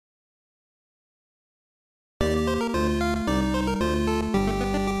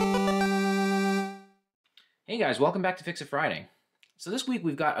Hey guys, welcome back to Fix It Friday. So this week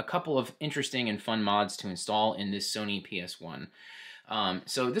we've got a couple of interesting and fun mods to install in this Sony PS1.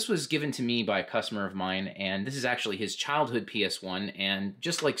 So this was given to me by a customer of mine, and this is actually his childhood PS1, and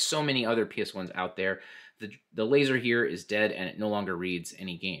just like so many other PS1s out there, the laser here is dead and it no longer reads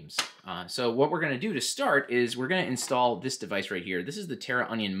any games. So what we're going to do to start is we're going to install this device right here. This is the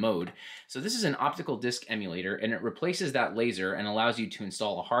Terraonion MODE. So this is an optical disc emulator, and it replaces that laser and allows you to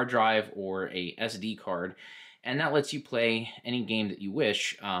install a hard drive or a SD card, and that lets you play any game that you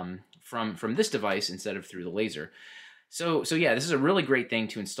wish from this device instead of through the laser. So yeah, this is a really great thing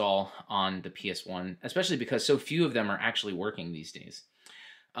to install on the PS1, especially because so few of them are actually working these days.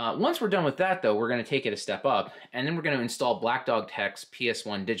 Once we're done with that, though, we're going to take it a step up, and then we're going to install Black Dog Tech's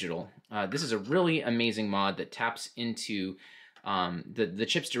PS1Digital. This is a really amazing mod that taps into the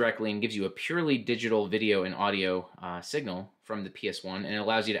chips directly and gives you a purely digital video and audio signal from the PS1, and it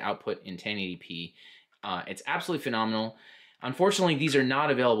allows you to output in 1080p. It's absolutely phenomenal. Unfortunately, these are not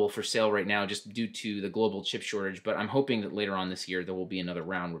available for sale right now just due to the global chip shortage, but I'm hoping that later on this year there will be another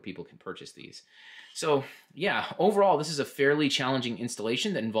round where people can purchase these. So yeah, overall, this is a fairly challenging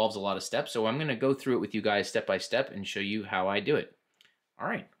installation that involves a lot of steps, so I'm going to go through it with you guys step by step and show you how I do it. All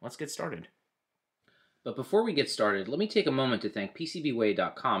right, let's get started. But before we get started, let me take a moment to thank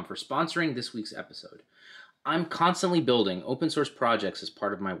PCBWay.com for sponsoring this week's episode. I'm constantly building open source projects as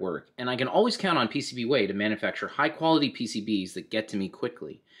part of my work, and I can always count on PCBWay to manufacture high-quality PCBs that get to me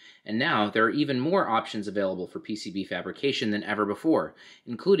quickly. And now there are even more options available for PCB fabrication than ever before,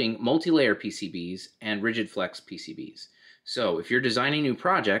 including multi-layer PCBs and rigid flex PCBs. So if you're designing new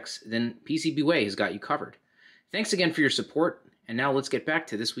projects, then PCBWay has got you covered. Thanks again for your support, and now let's get back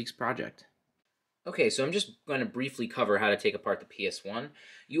to this week's project. Okay, so I'm just going to briefly cover how to take apart the PS1.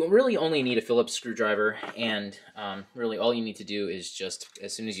 You really only need a Phillips screwdriver, and really all you need to do is just,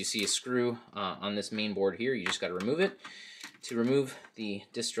 as soon as you see a screw on this main board here, you just got to remove it. To remove the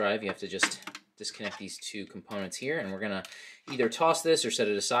disk drive, you have to just disconnect these two components here, and we're going to either toss this or set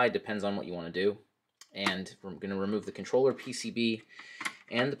it aside, depends on what you want to do. And we're going to remove the controller PCB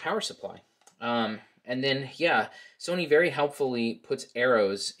and the power supply. And then, yeah, Sony very helpfully puts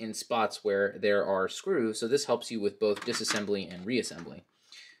arrows in spots where there are screws, so this helps you with both disassembly and reassembly.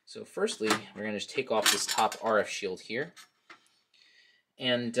 So firstly, we're going to just take off this top RF shield here.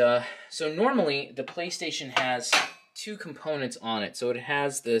 And so normally, the PlayStation has two components on it. So it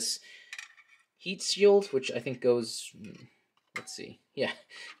has this heat shield, which I think goes, let's see, yeah,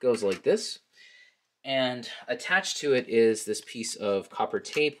 goes like this. And attached to it is this piece of copper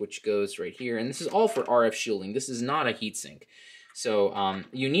tape, which goes right here. And this is all for RF shielding. This is not a heatsink. So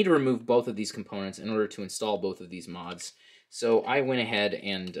you need to remove both of these components in order to install both of these mods. So I went ahead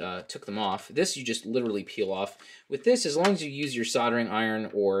and took them off. This you just literally peel off. With this, as long as you use your soldering iron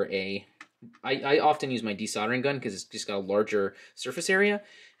or I often use my desoldering gun because it's just got a larger surface area.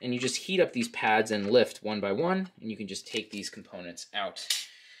 And you just heat up these pads and lift one by one, and you can just take these components out.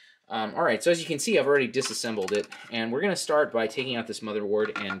 All right, so as you can see, I've already disassembled it, and we're going to start by taking out this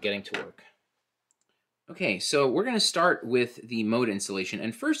motherboard and getting to work. Okay, so we're going to start with the mode installation,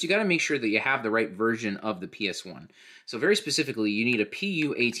 and first you got to make sure that you have the right version of the PS1. So very specifically, you need a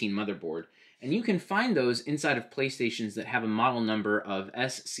PU18 motherboard, and you can find those inside of PlayStations that have a model number of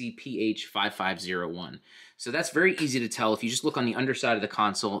SCPH5501. So that's very easy to tell. If you just look on the underside of the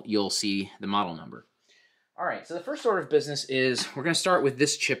console, you'll see the model number. All right, so the first order of business is we're going to start with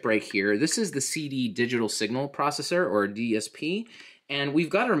this chip right here. This is the CD Digital Signal Processor, or DSP, and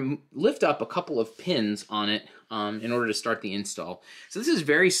we've got to lift up a couple of pins on it in order to start the install. So this is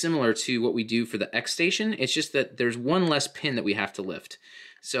very similar to what we do for the X Station. It's just that there's one less pin that we have to lift.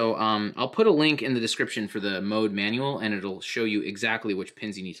 So I'll put a link in the description for the mode manual, and it'll show you exactly which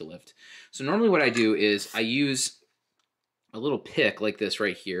pins you need to lift. So normally what I do is I use a little pick like this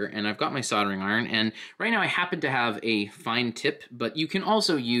right here, and I've got my soldering iron, and right now I happen to have a fine tip, but you can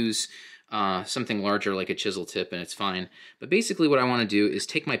also use something larger like a chisel tip, and it's fine. But basically what I want to do is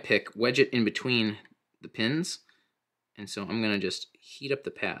take my pick, wedge it in between the pins, and so I'm going to just heat up the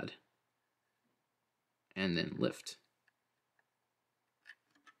pad and then lift.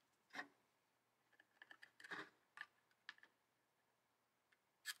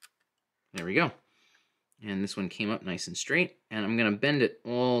 There we go. And this one came up nice and straight, and I'm going to bend it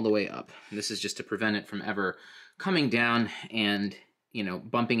all the way up. This is just to prevent it from ever coming down and, you know,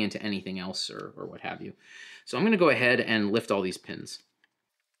 bumping into anything else or what have you. So I'm going to go ahead and lift all these pins.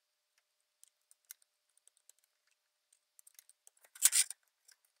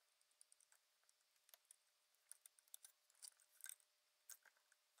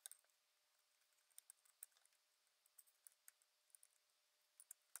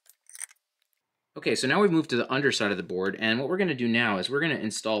 Okay, so now we've moved to the underside of the board, and what we're going to do now is we're going to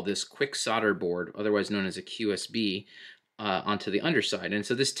install this quick solder board, otherwise known as a QSB, onto the underside. And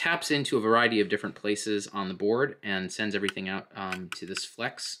so this taps into a variety of different places on the board and sends everything out to this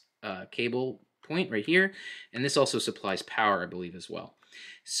flex cable point right here. And this also supplies power, I believe, as well.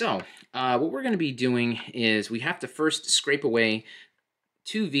 So what we're going to be doing is we have to first scrape away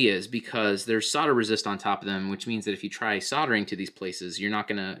 2 vias because there's solder resist on top of them, which means that if you try soldering to these places, you're not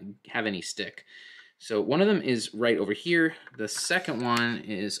going to have any stick. So one of them is right over here. The second one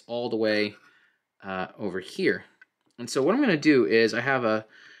is all the way over here. And so what I'm going to do is I have a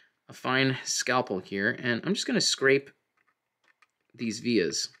fine scalpel here, and I'm just going to scrape these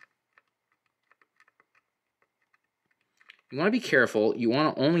vias. You want to be careful. You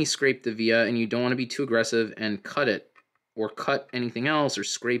want to only scrape the via, and you don't want to be too aggressive and cut it, or cut anything else, or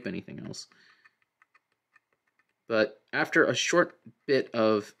scrape anything else. But after a short bit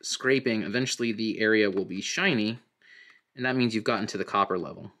of scraping, eventually the area will be shiny, and that means you've gotten to the copper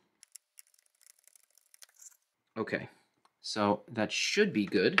level. Okay, so that should be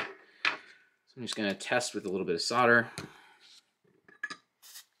good. So I'm just going to test with a little bit of solder.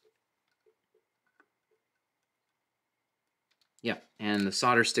 Yeah, and the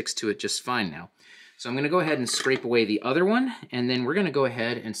solder sticks to it just fine now. So I'm going to go ahead and scrape away the other one, and then we're going to go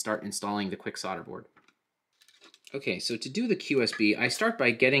ahead and start installing the quick solder board. Okay, so to do the QSB, I start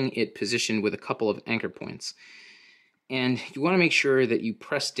by getting it positioned with a couple of anchor points. And you want to make sure that you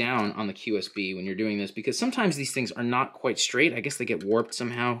press down on the QSB when you're doing this, because sometimes these things are not quite straight. I guess they get warped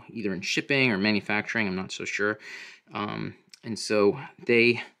somehow, either in shipping or manufacturing, I'm not so sure. And so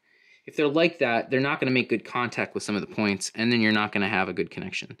if they're like that, they're not going to make good contact with some of the points, and then you're not going to have a good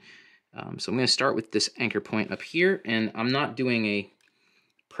connection. So I'm going to start with this anchor point up here, and I'm not doing a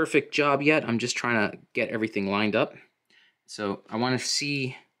perfect job yet. I'm just trying to get everything lined up. So I want to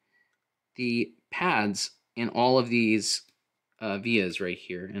see the pads in all of these vias right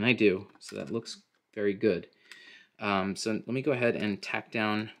here, and I do, so that looks very good. So let me go ahead and tack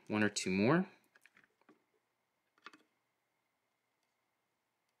down 1 or 2 more.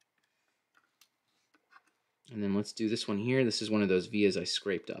 And then let's do this one here. This is one of those vias I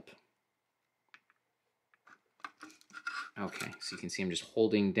scraped up. Okay, so you can see I'm just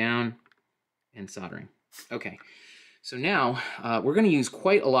holding down and soldering. Okay, so now we're going to use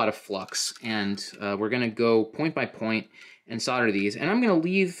quite a lot of flux, and we're going to go point by point and solder these. And I'm going to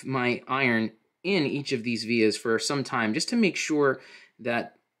leave my iron in each of these vias for some time just to make sure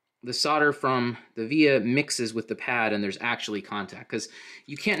that the solder from the via mixes with the pad and there's actually contact, because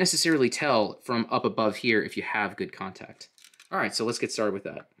you can't necessarily tell from up above here if you have good contact. All right, so let's get started with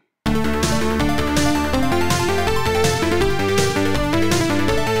that.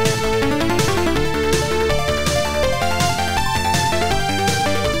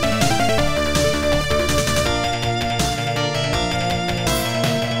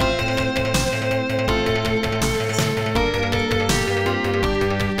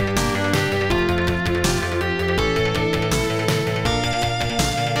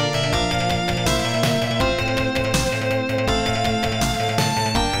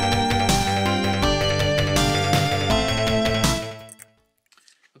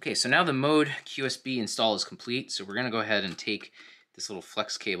 Okay, so now the mode QSB install is complete, so we're going to go ahead and take this little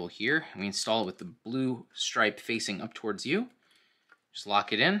flex cable here, and we install it with the blue stripe facing up towards you. Just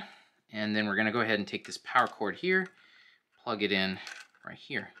lock it in, and then we're going to go ahead and take this power cord here, plug it in right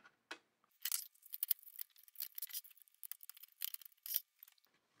here.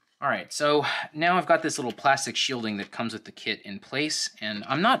 All right, so now I've got this little plastic shielding that comes with the kit in place, and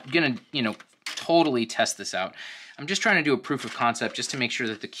I'm not going to, totally test this out. I'm just trying to do a proof of concept just to make sure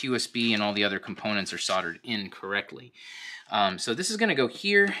that the QSB and all the other components are soldered in correctly. So this is going to go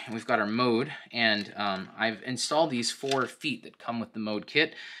here, and we've got our mode, and I've installed these 4 feet that come with the mode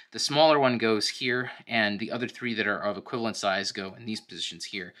kit. The smaller one goes here, and the other 3 that are of equivalent size go in these positions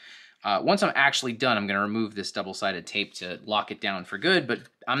here. Once I'm actually done, I'm going to remove this double-sided tape to lock it down for good, but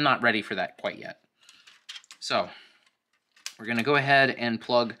I'm not ready for that quite yet. So we're going to go ahead and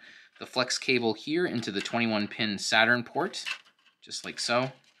plug the flex cable here into the 21-pin Saturn port, just like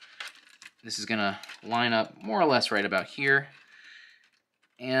so. This is going to line up more or less right about here.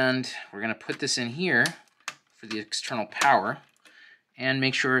 And we're going to put this in here for the external power and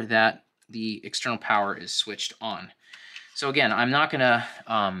make sure that the external power is switched on. So again, I'm not going to,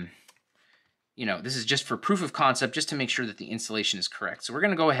 this is just for proof of concept, just to make sure that the installation is correct. So we're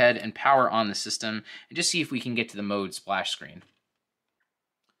going to go ahead and power on the system and just see if we can get to the mode splash screen.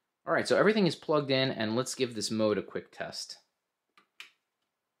 All right, so everything is plugged in, and let's give this mode a quick test.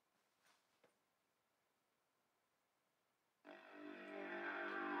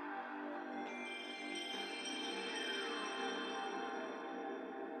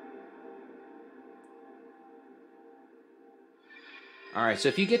 All right, so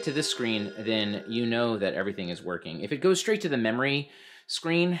if you get to this screen, then you know that everything is working. If it goes straight to the memory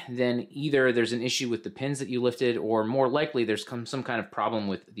screen, then either there's an issue with the pins that you lifted, or more likely there's some kind of problem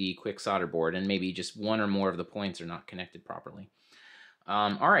with the quick solder board, and maybe just one or more of the points are not connected properly.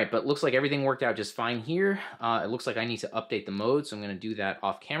 All right, but looks like everything worked out just fine here. It looks like I need to update the mode, so I'm going to do that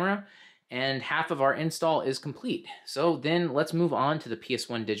off camera. And half of our install is complete. So then let's move on to the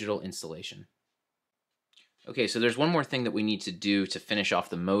PS1Digital installation. Okay, so there's one more thing that we need to do to finish off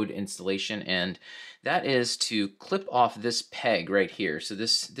the mode installation, and that is to clip off this peg right here. So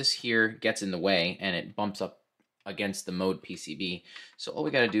this here gets in the way, and it bumps up against the mode PCB. So all we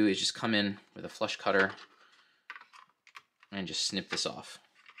got to do is just come in with a flush cutter and just snip this off.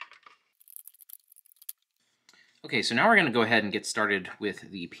 Okay, so now we're going to go ahead and get started with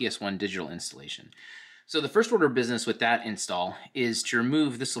the PS1Digital installation. So the first order of business with that install is to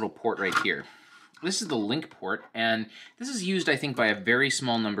remove this little port right here. This is the link port, and this is used, I think, by a very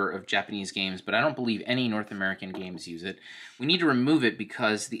small number of Japanese games, but I don't believe any North American games use it. We need to remove it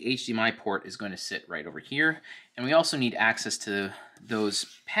because the HDMI port is going to sit right over here, and we also need access to those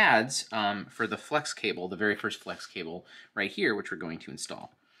pads for the flex cable, the very first flex cable right here, which we're going to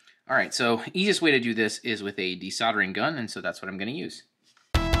install. All right, so easiest way to do this is with a desoldering gun, and so that's what I'm going to use.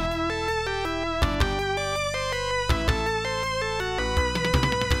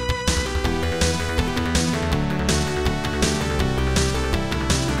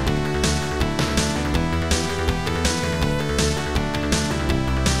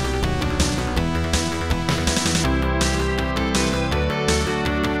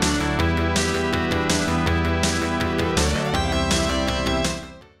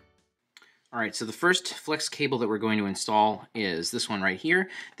 Alright, so the first flex cable that we're going to install is this one right here.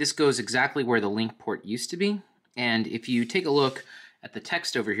 This goes exactly where the link port used to be, and if you take a look at the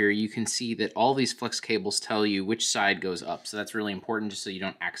text over here, you can see that all these flex cables tell you which side goes up, so that's really important just so you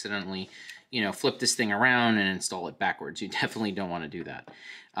don't accidentally, flip this thing around and install it backwards. You definitely don't want to do that.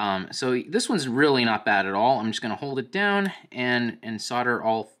 So this one's really not bad at all. I'm just going to hold it down and solder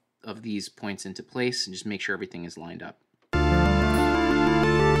all of these points into place and just make sure everything is lined up.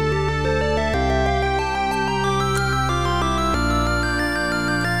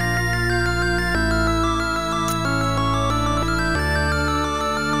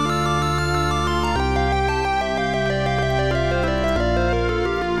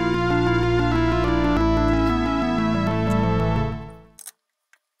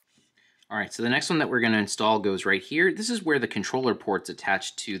 Alright, so the next one that we're going to install goes right here. This is where the controller port's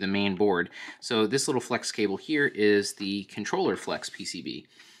attached to the main board. So this little flex cable here is the controller flex PCB.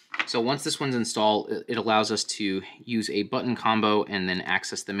 So once this one's installed, it allows us to use a button combo and then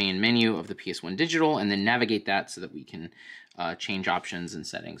access the main menu of the PS1Digital and then navigate that so that we can change options and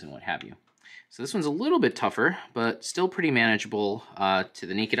settings and what have you. So this one's a little bit tougher, but still pretty manageable to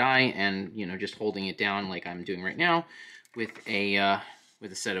the naked eye, and just holding it down like I'm doing right now with a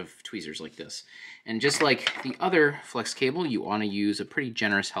set of tweezers like this. And just like the other flex cable, you want to use a pretty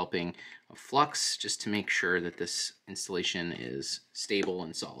generous helping of flux just to make sure that this installation is stable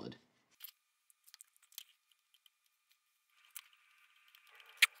and solid.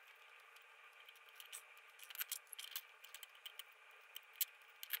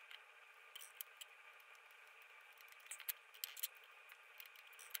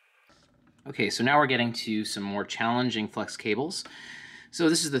 Okay, so now we're getting to some more challenging flex cables. So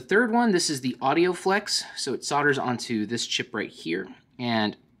this is the third one. This is the audio flex. So it solders onto this chip right here,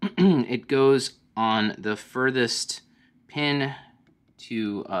 and it goes on the furthest pin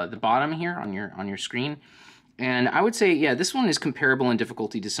to the bottom here on your screen. And I would say, yeah, this one is comparable in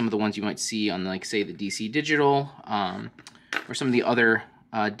difficulty to some of the ones you might see on, like, say, the DC Digital or some of the other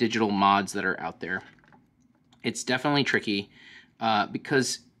digital mods that are out there. It's definitely tricky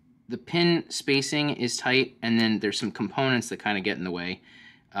because the pin spacing is tight, and then there's some components that kind of get in the way.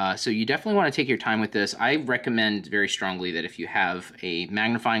 So you definitely want to take your time with this. I recommend very strongly that if you have a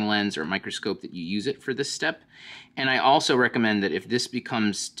magnifying lens or a microscope that you use it for this step. And I also recommend that if this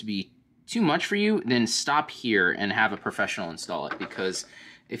becomes to be too much for you, then stop here and have a professional install it, because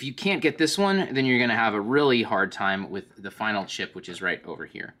if you can't get this one, then you're going to have a really hard time with the final chip, which is right over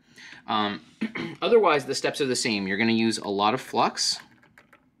here. Otherwise, the steps are the same. You're going to use a lot of flux,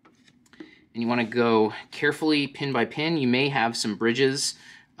 and you want to go carefully pin by pin. You may have some bridges,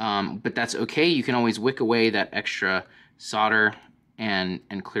 but that's okay. You can always wick away that extra solder and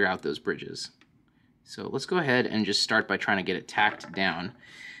clear out those bridges. So let's go ahead and just start by trying to get it tacked down.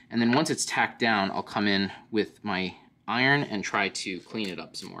 And then once it's tacked down, I'll come in with my iron and try to clean it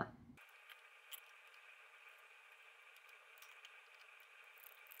up some more.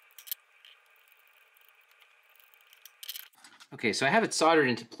 Okay, so I have it soldered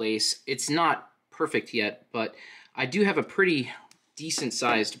into place. It's not perfect yet, but I do have a pretty decent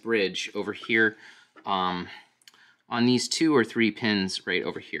sized bridge over here on these 2 or 3 pins right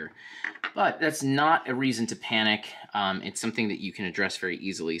over here. But that's not a reason to panic. It's something that you can address very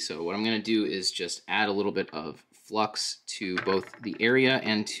easily. So what I'm going to do is just add a little bit of flux to both the area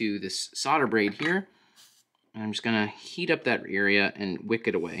and to this solder braid here. And I'm just going to heat up that area and wick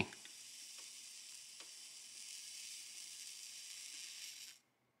it away.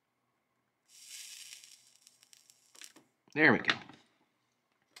 There we go.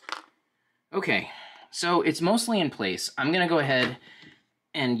 Okay, so it's mostly in place. I'm going to go ahead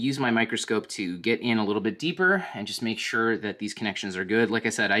and use my microscope to get in a little bit deeper and just make sure that these connections are good. Like I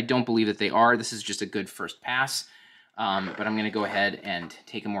said, I don't believe that they are. This is just a good first pass, but I'm going to go ahead and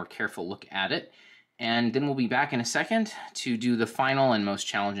take a more careful look at it. And then we'll be back in a second to do the final and most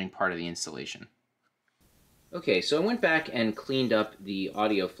challenging part of the installation. Okay, so I went back and cleaned up the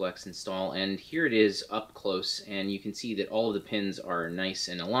audio flex install, and here it is up close, and you can see that all of the pins are nice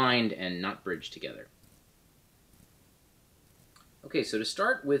and aligned and not bridged together. Okay, so to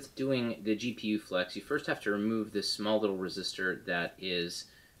start with doing the GPU flex, you first have to remove this small little resistor that is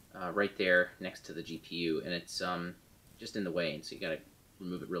right there next to the GPU, and it's just in the way, and so you got to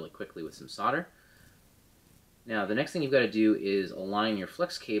remove it really quickly with some solder. Now, the next thing you've got to do is align your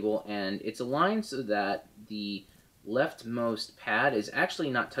flex cable, and it's aligned so that the leftmost pad is actually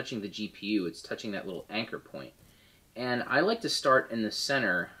not touching the GPU, it's touching that little anchor point. And I like to start in the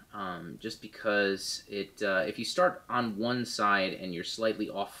center just because if you start on one side and you're slightly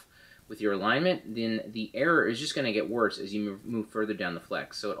off with your alignment, then the error is just going to get worse as you move further down the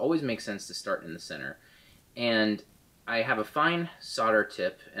flex. So it always makes sense to start in the center. And I have a fine solder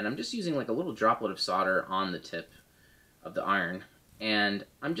tip, and I'm just using like a little droplet of solder on the tip of the iron. And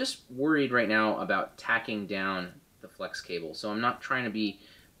I'm just worried right now about tacking down the flex cable. So I'm not trying to be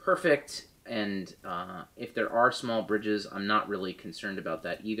perfect, and if there are small bridges, I'm not really concerned about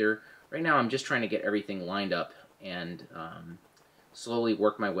that either. Right now I'm just trying to get everything lined up and slowly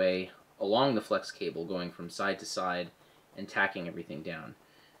work my way along the flex cable, going from side to side and tacking everything down.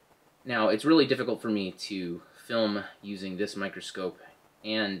 Now, it's really difficult for me to film using this microscope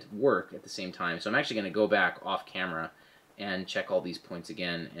and work at the same time, so I'm actually going to go back off camera and check all these points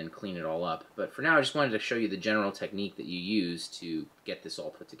again and clean it all up. But for now, I just wanted to show you the general technique that you use to get this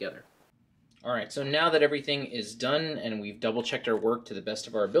all put together. Alright, so now that everything is done and we've double-checked our work to the best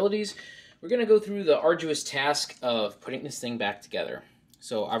of our abilities, we're going to go through the arduous task of putting this thing back together.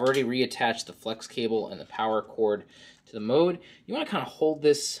 So I've already reattached the flex cable and the power cord to the mode. You want to kind of hold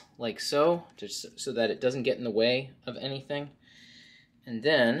this like so, just so that it doesn't get in the way of anything. And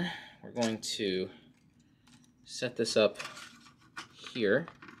then we're going to set this up here,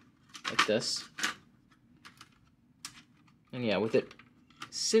 like this. And yeah, with it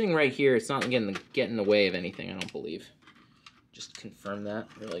sitting right here, it's not going to get in the way of anything, I don't believe. Just confirm that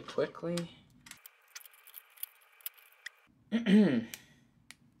really quickly.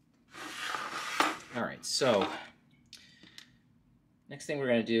 Alright, so next thing we're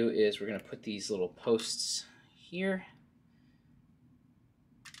going to do is we're going to put these little posts here.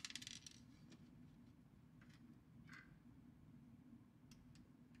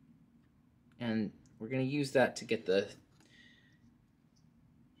 And we're going to use that to get the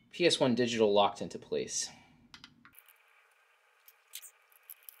PS1Digital locked into place.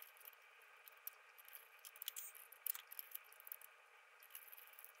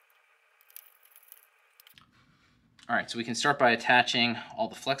 Alright, so we can start by attaching all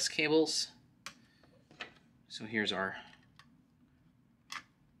the flex cables. So here's our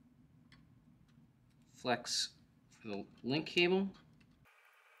flex for the link cable.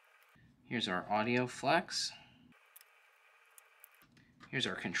 Here's our audio flex. Here's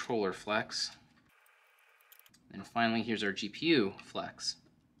our controller flex. And finally, here's our GPU flex.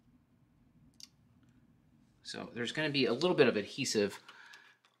 So there's going to be a little bit of adhesive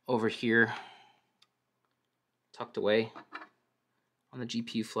over here, tucked away on the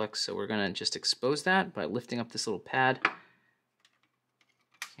GPU flex. So we're going to just expose that by lifting up this little pad.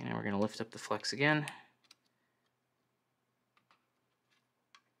 And now we're going to lift up the flex again.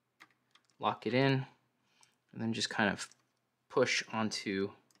 Lock it in, and then just kind of push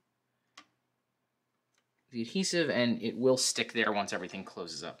onto the adhesive, and it will stick there once everything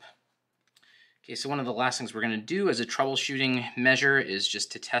closes up. Okay, so one of the last things we're going to do as a troubleshooting measure is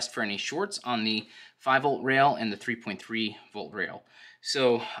just to test for any shorts on the 5-volt rail and the 3.3 volt rail.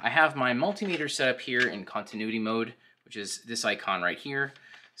 So I have my multimeter set up here in continuity mode, which is this icon right here.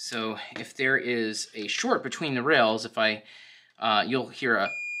 So if there is a short between the rails, if you'll hear a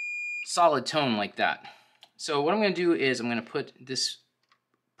solid tone like that. So what I'm going to do is I'm going to put this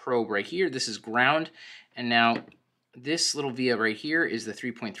probe right here. This is ground, and now this little via right here is the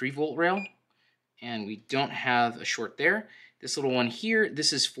 3.3 volt rail, and we don't have a short there. This little one here,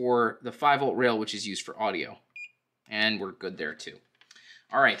 this is for the 5 volt rail, which is used for audio, and we're good there too.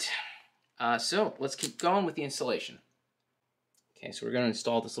 All right, so let's keep going with the installation. Okay, so we're going to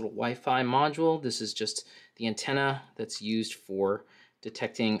install this little Wi-Fi module. This is just the antenna that's used for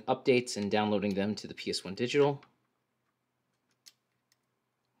detecting updates and downloading them to the PS1Digital.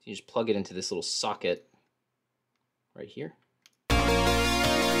 You just plug it into this little socket right here.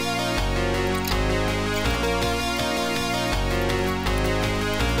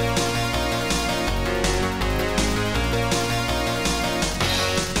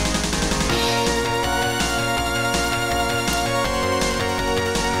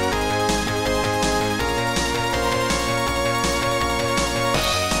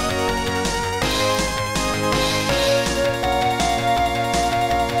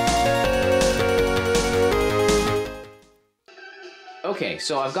 Okay,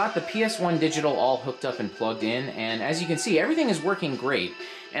 so I've got the PS1Digital all hooked up and plugged in, and as you can see, everything is working great.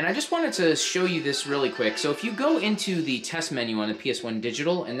 And I just wanted to show you this really quick. So if you go into the test menu on the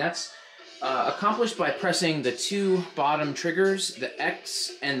PS1Digital, and that's accomplished by pressing the 2 bottom triggers, the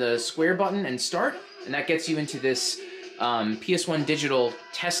X and the square button, and start, and that gets you into this PS1Digital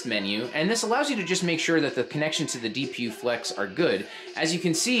test menu, and this allows you to just make sure that the connection to the DPU flex are good. As you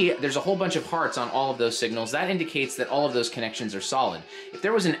can see, there's a whole bunch of hearts on all of those signals. That indicates that all of those connections are solid. If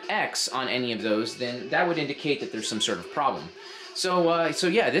there was an X on any of those, then that would indicate that there's some sort of problem. So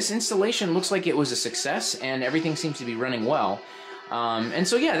yeah, this installation looks like it was a success, and everything seems to be running well. And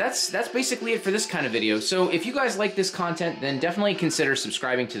so yeah, that's basically it for this kind of video. So if you guys like this content, then definitely consider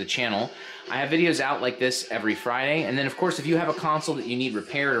subscribing to the channel. I have videos out like this every Friday, and then of course if you have a console that you need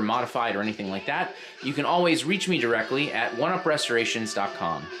repaired or modified or anything like that, you can always reach me directly at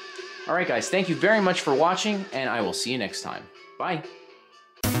oneuprestorations.com. Alright guys, thank you very much for watching, and I will see you next time. Bye!